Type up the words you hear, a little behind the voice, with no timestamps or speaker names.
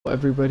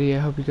everybody, I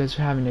hope you guys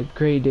are having a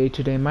great day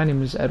today. My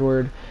name is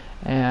Edward,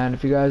 and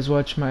if you guys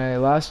watched my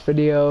last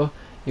video,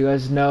 you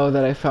guys know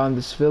that I found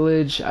this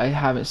village. I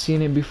haven't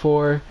seen it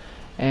before,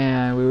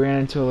 and we ran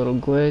into a little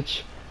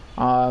glitch,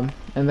 and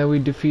then we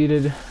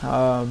defeated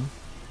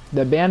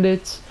the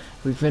bandits.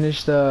 We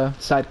finished the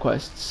side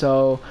quest.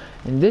 So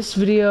in this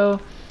video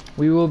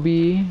we will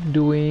be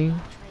doing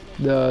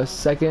the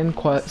second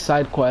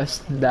side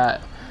quest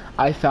that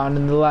I found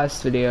in the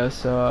last video.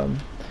 So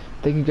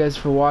thank you guys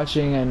for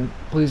watching, and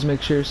please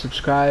make sure to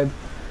subscribe.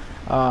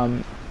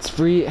 It's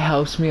free, it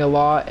helps me a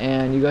lot,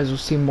 and you guys will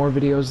see more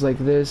videos like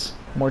this,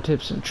 more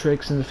tips and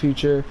tricks in the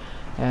future.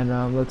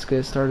 And let's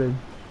get started.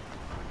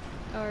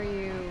 Are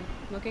you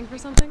looking for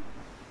something?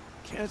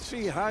 Can't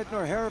see hide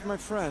nor hair of my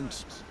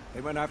friends.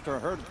 They went after a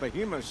herd of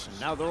behemoths, and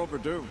now they're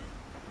overdue.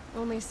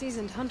 Only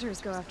seasoned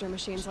hunters go after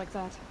machines like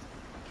that.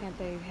 Can't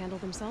they handle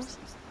themselves?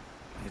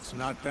 It's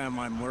not them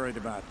I'm worried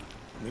about.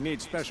 We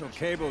need special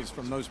cables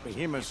from those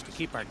behemoths to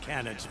keep our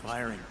cannons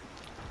firing.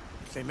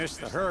 If they miss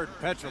the herd,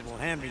 Petra will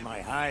hand me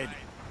my hide.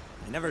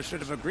 I never should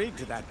have agreed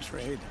to that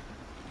trade.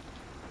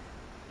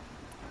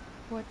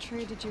 What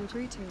trade did you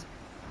agree to?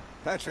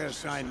 Petra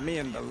assigned me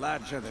and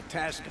Baladja the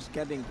task of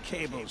getting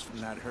cables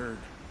from that herd.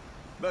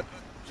 But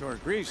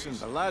Jorgris and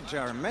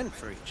Baladja are meant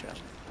for each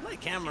other,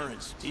 like hammer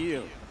and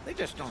steel. They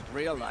just don't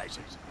realize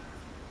it.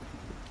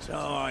 So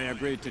I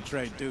agreed to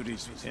trade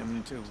duties with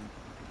him to,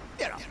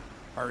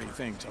 hurry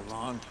things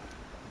along.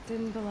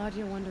 Didn't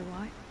Baladja wonder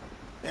why?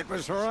 It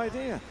was her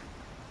idea.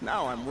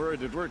 Now I'm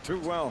worried it worked too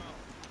well.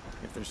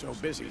 If they're so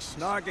busy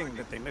snogging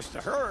that they miss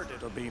the herd,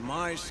 it'll be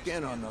my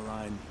skin on the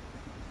line.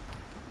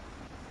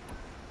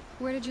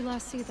 Where did you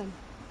last see them?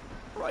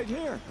 Right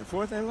here,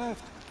 before they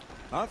left.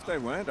 Off they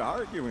went,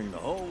 arguing the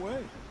whole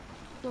way.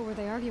 What were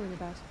they arguing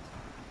about?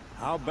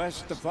 How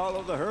best to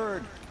follow the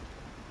herd.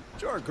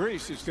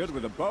 Jorgris is good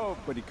with a bow,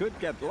 but he could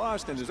get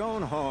lost in his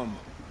own home.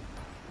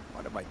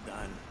 What have I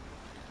done?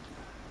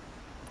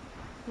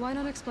 Why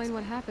not explain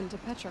what happened to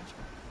Petra?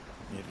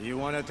 If you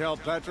want to tell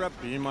Petra,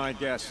 be my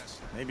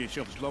guest. Maybe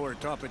she'll blow her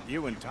top at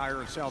you and tire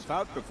herself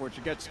out before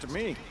she gets to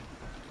me.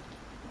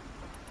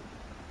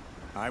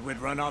 I would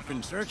run off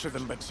in search of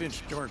them, but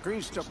since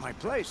Jorgris took my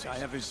place, I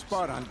have his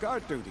spot on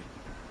guard duty.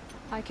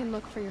 I can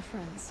look for your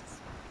friends.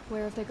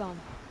 Where have they gone?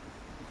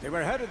 They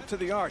were headed to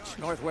the Arch,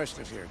 northwest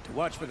of here, to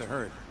watch for the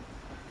herd.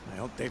 I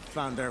hope they've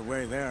found their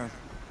way there.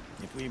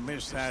 If we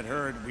miss that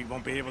herd, we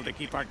won't be able to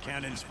keep our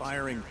cannons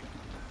firing.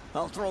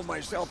 I'll throw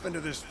myself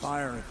into this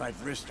fire if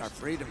I've risked our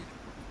freedom.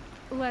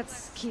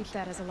 Let's keep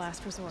that as a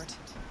last resort.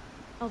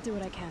 I'll do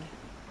what I can.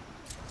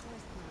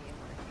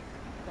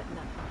 But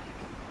not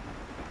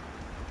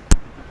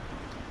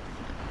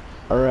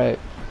Alright,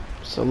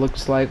 so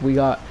looks like we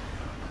got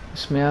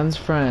this man's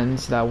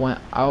friends that went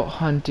out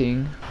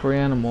hunting for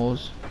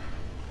animals,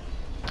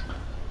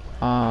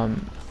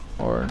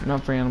 or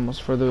not for animals,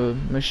 for the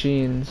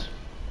machines,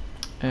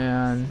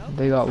 and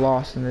they got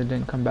lost and they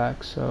didn't come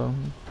back. So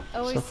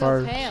Always so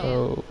far, so pale.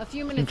 so A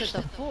few minutes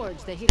at the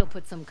forge, the heat'll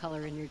put some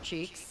color in your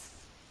cheeks.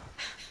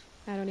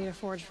 I don't need a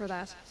forge for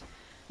that.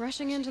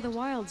 Rushing into the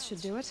wilds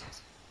should do it.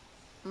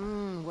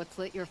 What's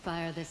lit your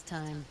fire this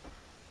time?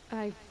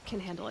 I can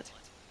handle it.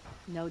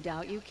 No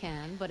doubt you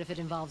can, but if it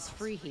involves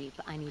free heap,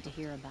 I need to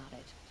hear about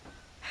it.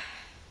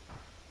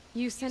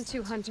 You sent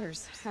 2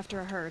 hunters after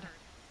a herd.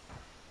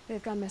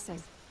 They've gone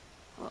missing.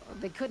 Well,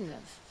 they couldn't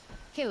have.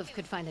 Caleb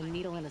could find a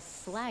needle in a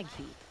slag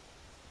heap.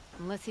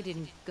 Unless he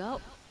didn't go.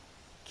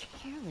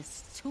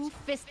 Careless,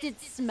 two-fisted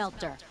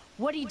smelter.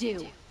 What'd he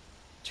do?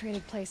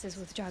 Traded places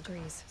with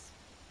Jorgris.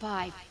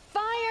 By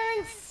fire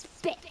and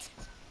spit!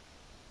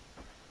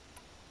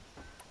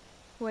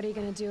 What are you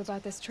gonna do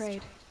about this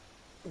trade?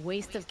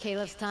 Waste of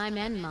Caleb's time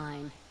and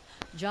mine.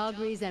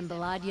 Jorgris and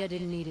Baladja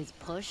didn't need his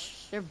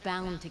push. They're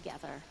bound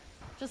together.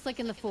 Just like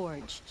in the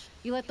forge.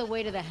 You let the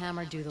weight of the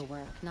hammer do the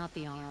work, not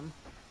the arm.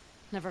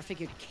 Never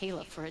figured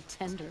Caleb for a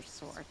tender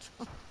sort.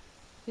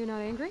 You're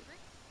not angry?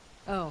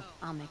 Oh,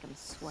 I'll make him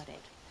sweat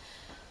it.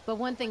 But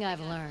one thing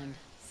I've learned,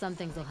 some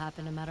things will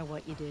happen no matter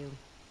what you do.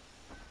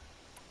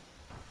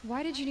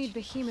 Why did you need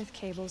behemoth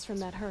cables from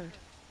that herd?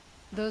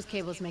 Those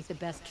cables make the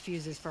best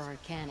fuses for our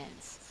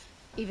cannons.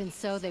 Even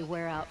so, they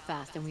wear out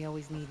fast and we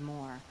always need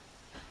more.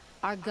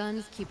 Our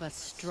guns keep us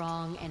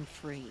strong and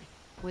free.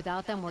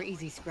 Without them, we're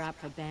easy scrap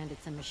for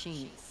bandits and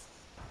machines.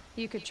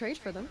 You could trade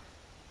for them.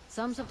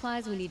 Some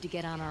supplies we need to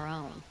get on our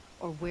own,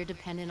 or we're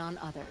dependent on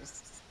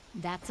others.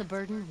 That's a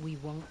burden we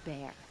won't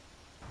bear.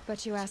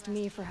 But you asked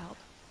me for help.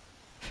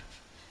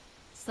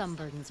 Some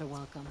burdens are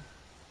welcome.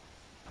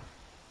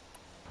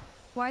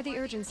 Why the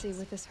urgency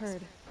with this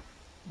herd?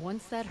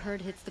 Once that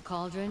herd hits the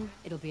cauldron,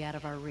 it'll be out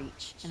of our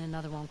reach, and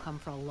another won't come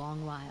for a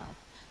long while.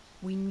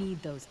 We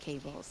need those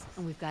cables,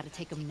 and we've got to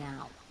take them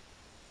now.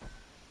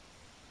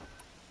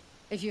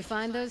 If you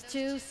find those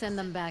 2, send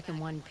them back in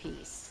one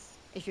piece.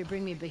 If you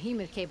bring me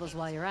behemoth cables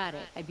while you're at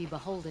it, I'd be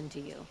beholden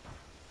to you.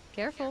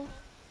 Careful.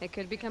 It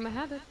could become a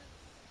habit.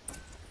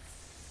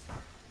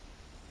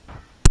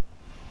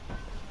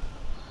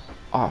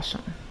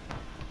 awesome.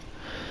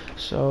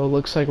 So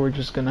looks like we're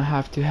just gonna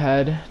have to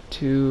head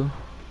to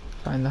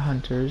find the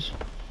hunters,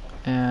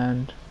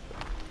 and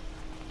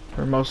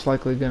we're most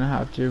likely gonna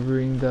have to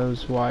bring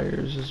those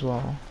wires as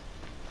well.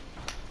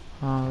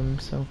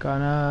 So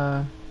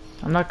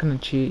I'm not gonna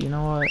cheat, you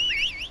know what?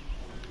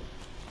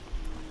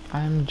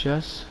 I'm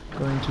just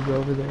going to go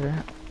over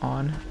there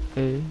on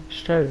a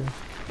strider.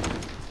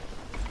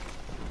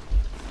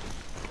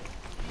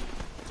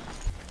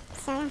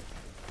 So,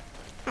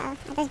 uh-oh, are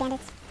those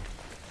bandits?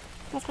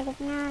 This could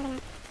be, no, they're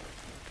not.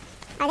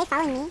 Are they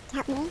following me to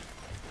help me?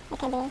 It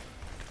could be.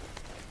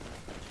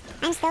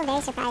 I'm still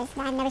very surprised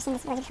that I've never seen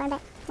this village before,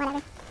 but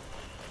whatever.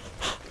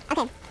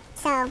 Okay,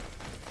 so,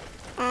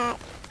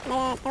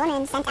 the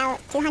woman sent out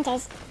 2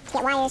 hunters to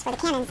get wires for the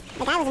cannons.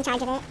 The guy was in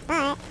charge of it,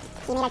 but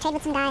he made a trade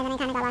with some guy, and then I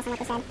kind of got lost on what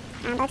they said.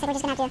 But looks like we're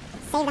just gonna have to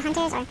save the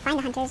hunters, or find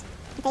the hunters,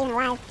 if they're even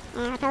alive,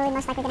 and we're probably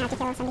most likely gonna have to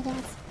kill some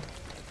behemoths.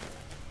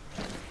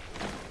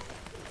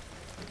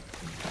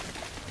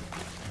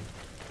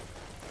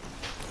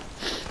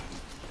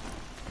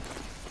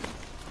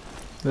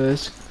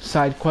 This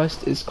side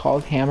quest is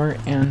called Hammer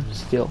and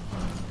Steel.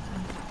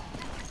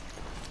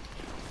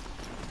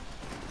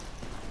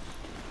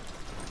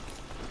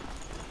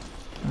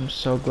 I'm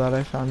so glad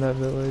I found that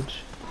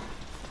village.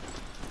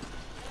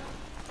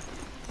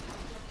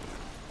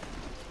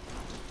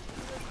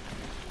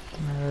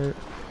 Alright.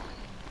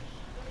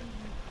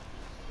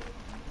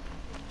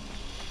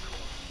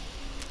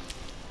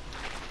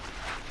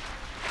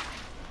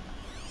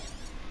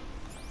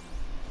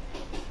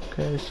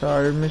 Okay, so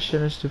our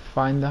mission is to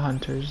find the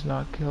hunters,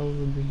 not kill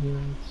the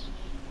behemoths.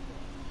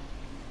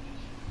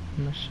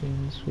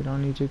 Machines. We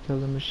don't need to kill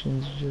the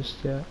machines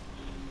just yet.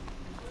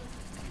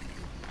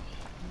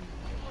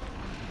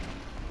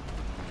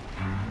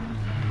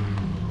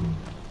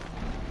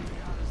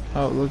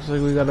 Oh, looks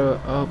like we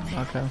gotta. Oh,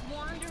 okay.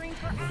 Wandering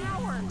for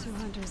hours. 2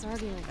 hunters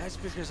arguing. That's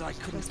because I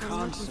couldn't That's what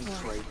I'm looking for.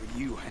 concentrate with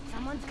you.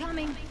 Someone's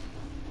coming.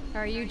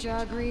 Are you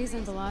Jagrees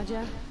and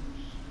Balaja?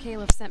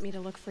 Caleb sent me to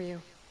look for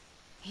you.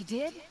 He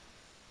did?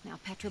 Now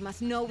Petra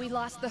must know we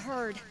lost the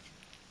herd.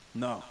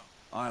 No,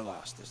 I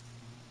lost it.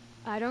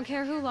 I don't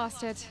care who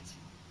lost it.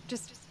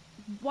 Just,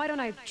 why don't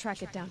I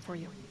track it down for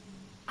you?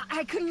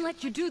 I couldn't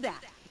let you do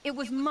that. It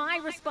was my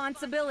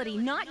responsibility,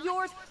 not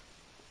yours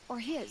or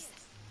his.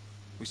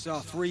 We saw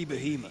 3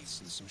 behemoths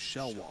and some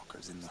shell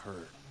walkers in the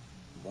herd.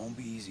 It won't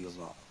be easy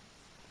alone.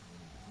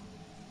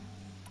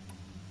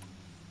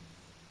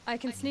 I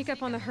can sneak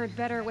up on the herd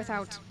better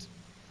without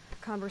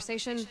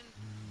conversation.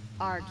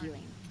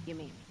 Arguing, you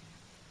mean?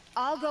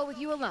 I'll go with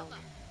you alone.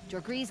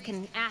 Jagrees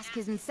can ask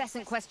his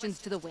incessant questions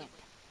to the wind.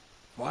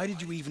 Why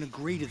did you even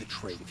agree to the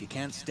trade if you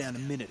can't stand a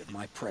minute of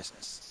my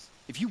presence?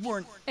 If you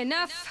weren't...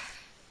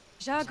 Enough!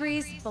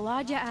 Jagrees,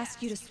 Balaja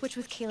asked you to switch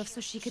with Caleb so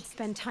she could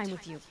spend time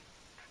with you.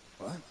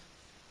 What?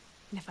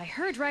 And if I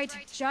heard right,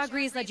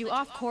 Jagrees led you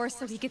off course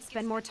so he could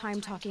spend more time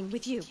talking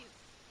with you.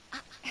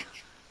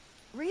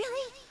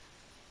 Really?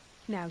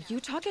 Now you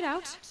talk it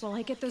out while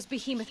I get those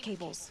behemoth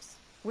cables.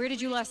 Where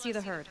did you last see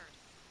the herd?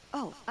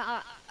 Oh,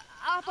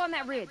 up on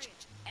that ridge.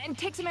 And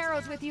take some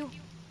arrows with you.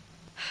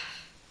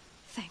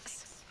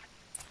 Thanks.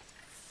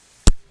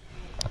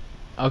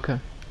 Okay.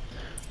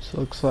 So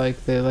looks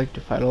like they like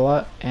to fight a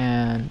lot,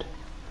 and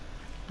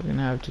we're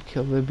gonna have to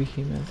kill the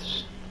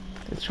behemoths.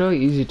 It's really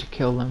easy to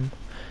kill them.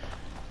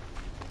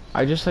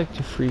 I just like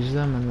to freeze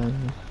them and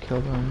then kill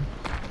them.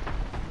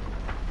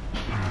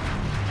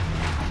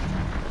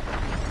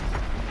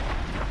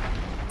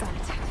 Got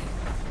it.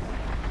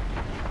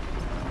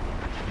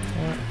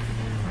 Yeah.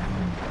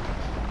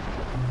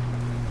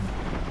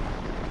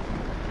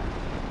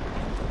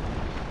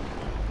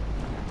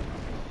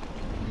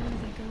 Where are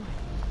they going?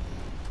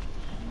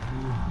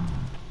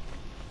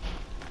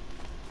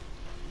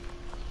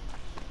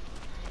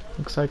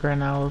 Looks like right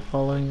now we're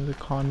following the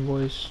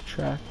convoy's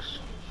tracks.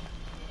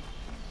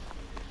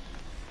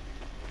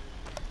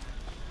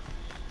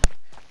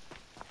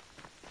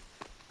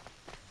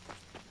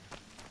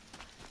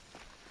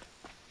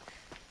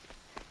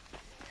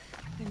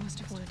 They must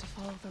have wanted to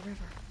follow the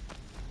river.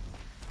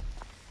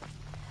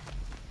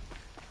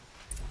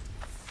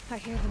 I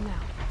hear them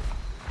now.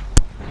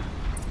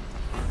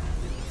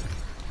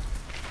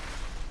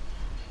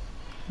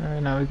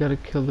 Alright, now we gotta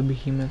kill the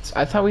behemoths.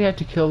 I thought we had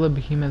to kill the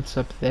behemoths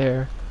up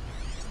there.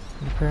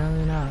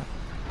 Apparently not.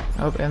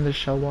 Oh, and the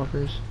shell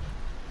walkers.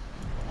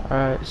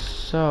 Alright,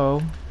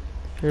 so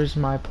here's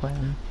my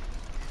plan.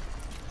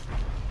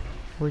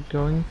 We're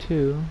going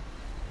to...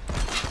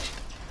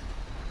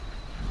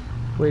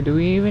 Wait, do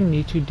we even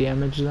need to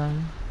damage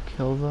them?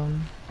 Kill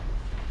them?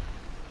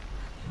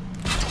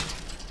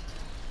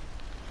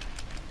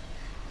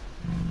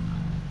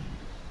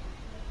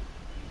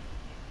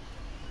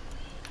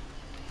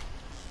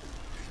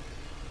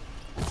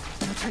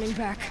 No turning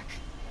back.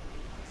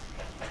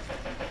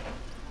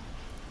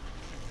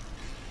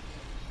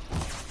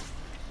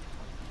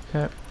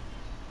 Okay.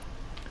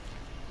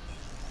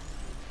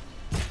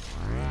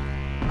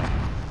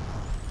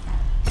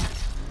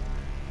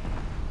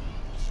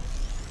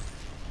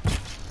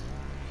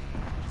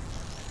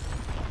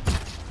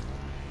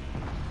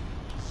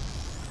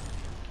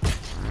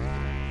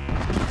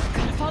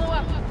 Gotta follow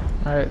up.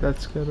 Alright, Alright,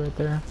 that's good right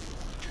there.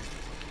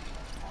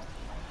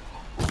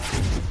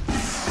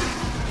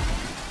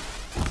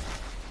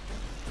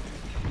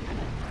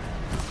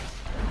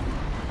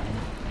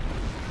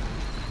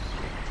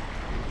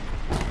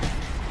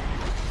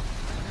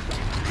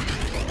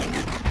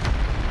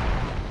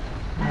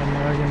 I'm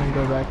now gonna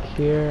go back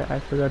here. I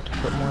forgot to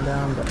put more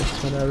down, but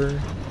it's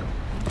whatever.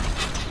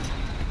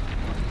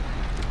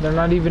 They're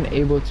not even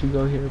able to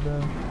go here,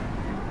 bro.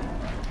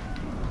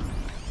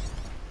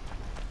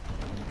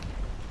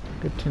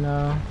 Good to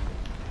know.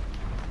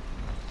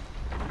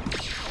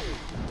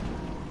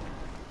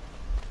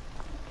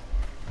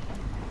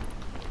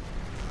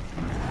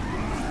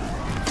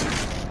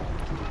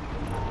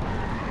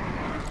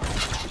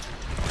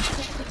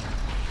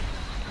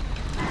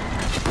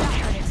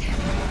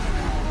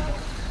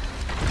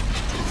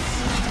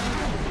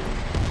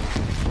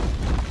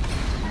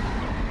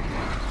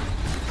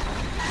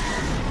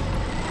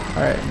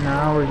 Alright,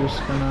 now we're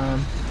just gonna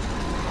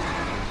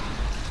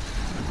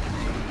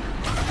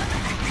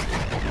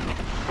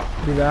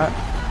do that.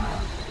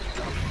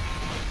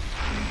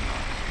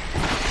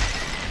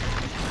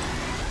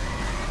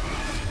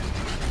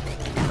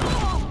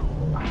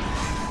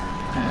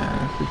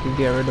 And if we could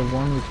get rid of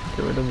one, we could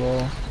get rid of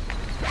all.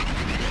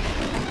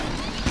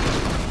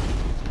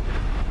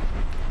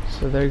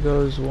 So there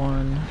goes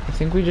one. I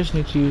think we just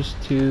need to use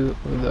 2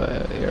 of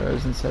the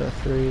arrows instead of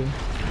 3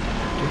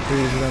 to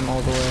freeze them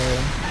all the way.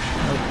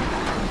 Nope.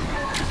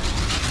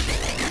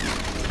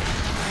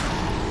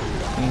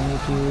 We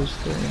need to use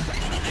 3.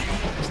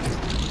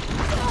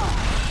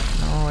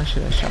 No, I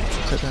should have shot.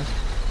 It's okay.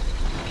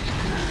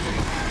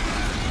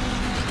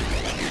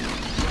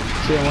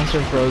 So yeah, once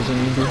they're frozen,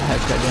 you do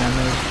hecka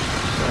damage.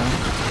 So.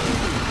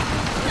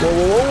 Whoa,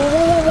 whoa,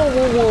 whoa, whoa,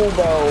 whoa, whoa,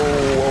 whoa,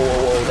 whoa,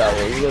 whoa, that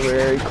was a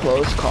very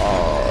close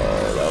call.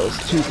 That was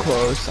too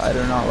close. I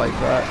do not like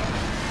that.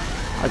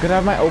 I could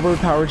have my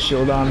overpowered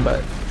shield on,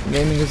 but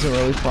gaming isn't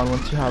really fun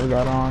once you have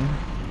that on.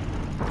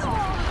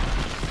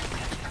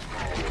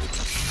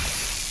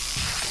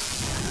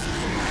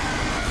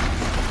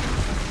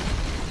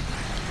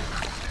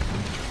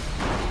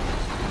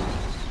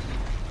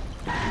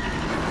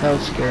 That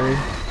was scary.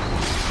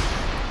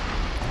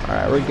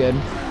 Alright, we're good.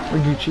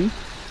 We're Gucci.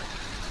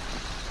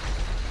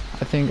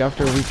 I think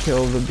after we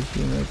kill the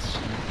behemoths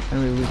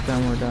and we loot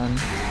them, we're done.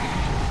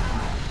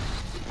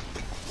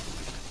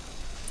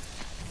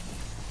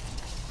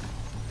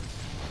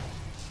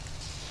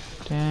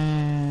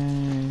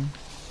 Dang.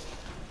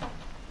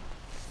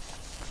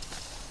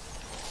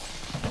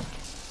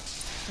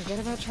 Forget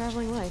about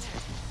traveling light.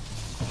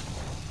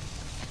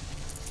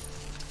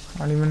 I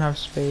don't even have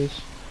space.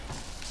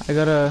 I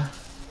gotta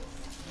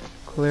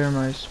clear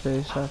my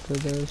space after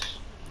this.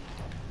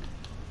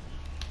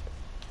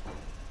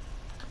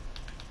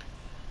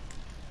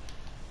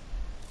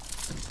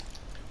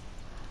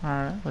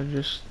 Alright, let's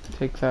just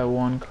take that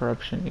 1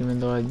 corruption,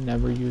 even though I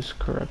never use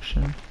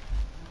corruption.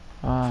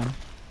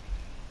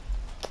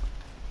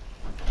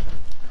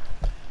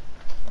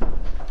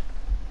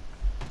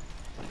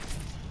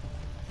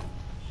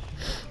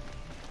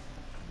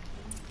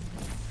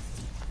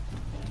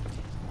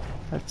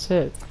 That's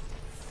it.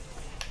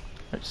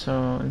 Right,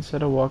 so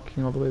instead of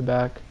walking all the way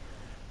back,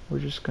 we're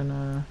just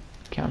gonna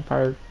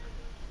campfire.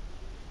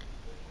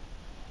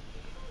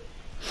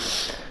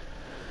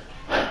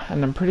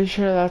 And I'm pretty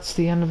sure that's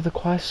the end of the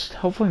quest.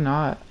 Hopefully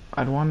not.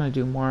 I'd want to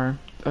do more.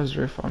 That was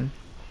very fun.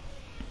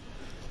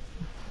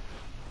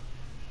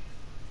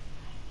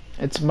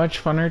 It's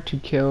much funner to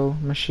kill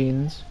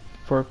machines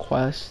for a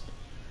quest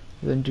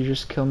than to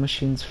just kill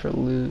machines for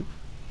loot,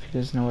 if you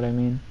guys know what I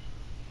mean.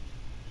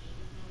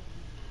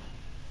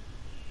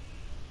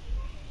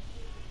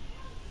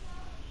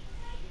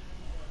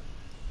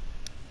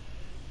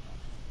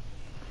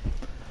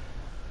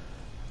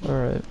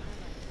 Alright.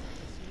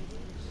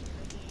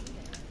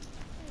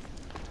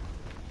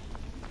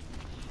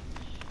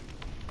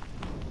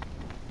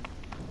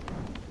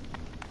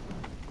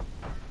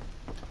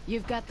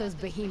 You've got those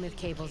behemoth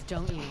cables,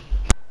 don't you?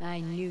 I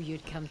knew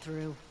you'd come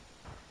through.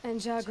 And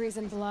Jagris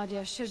and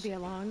Baladia should be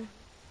along.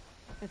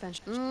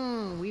 Eventually.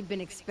 We've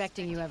been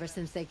expecting you ever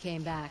since they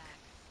came back.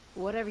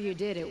 Whatever you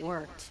did, it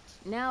worked.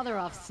 Now they're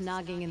off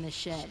snogging in the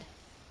shed.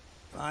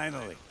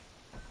 Finally.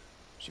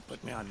 She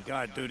put me on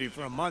guard duty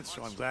for a month,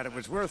 so I'm glad it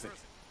was worth it.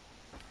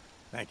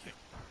 Thank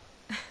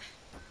you.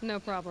 No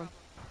problem.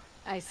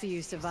 I see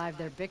you survived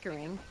their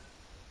bickering.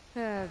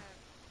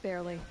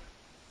 Barely.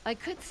 I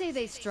could say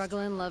they struggle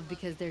in love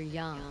because they're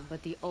young,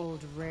 but the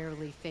old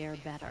rarely fare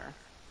better.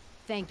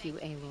 Thank you,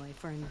 Aloy,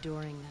 for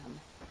enduring them.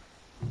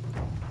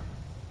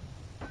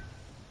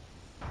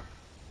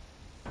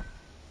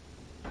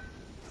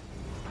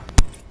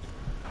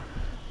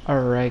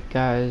 Alright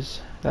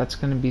guys, that's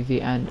gonna be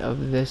the end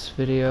of this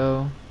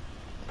video.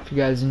 If you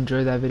guys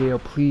enjoyed that video,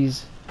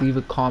 please leave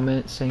a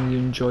comment saying you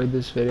enjoyed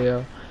this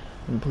video,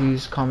 and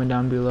please comment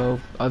down below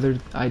other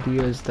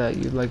ideas that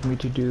you'd like me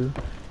to do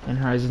in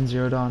Horizon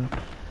Zero Dawn.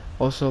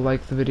 Also,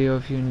 like the video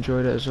if you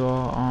enjoyed it as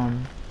well.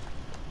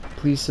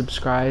 Please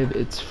subscribe,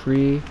 it's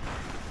free,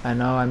 I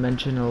know I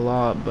mention it a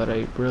lot, but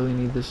I really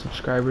need the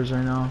subscribers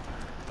right now.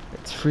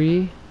 It's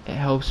free, it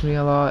helps me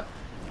a lot,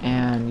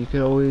 and you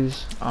could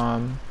always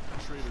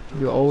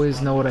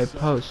know what I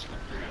post.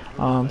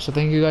 So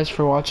thank you guys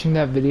for watching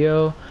that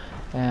video,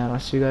 and I'll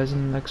see you guys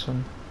in the next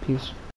one. Peace.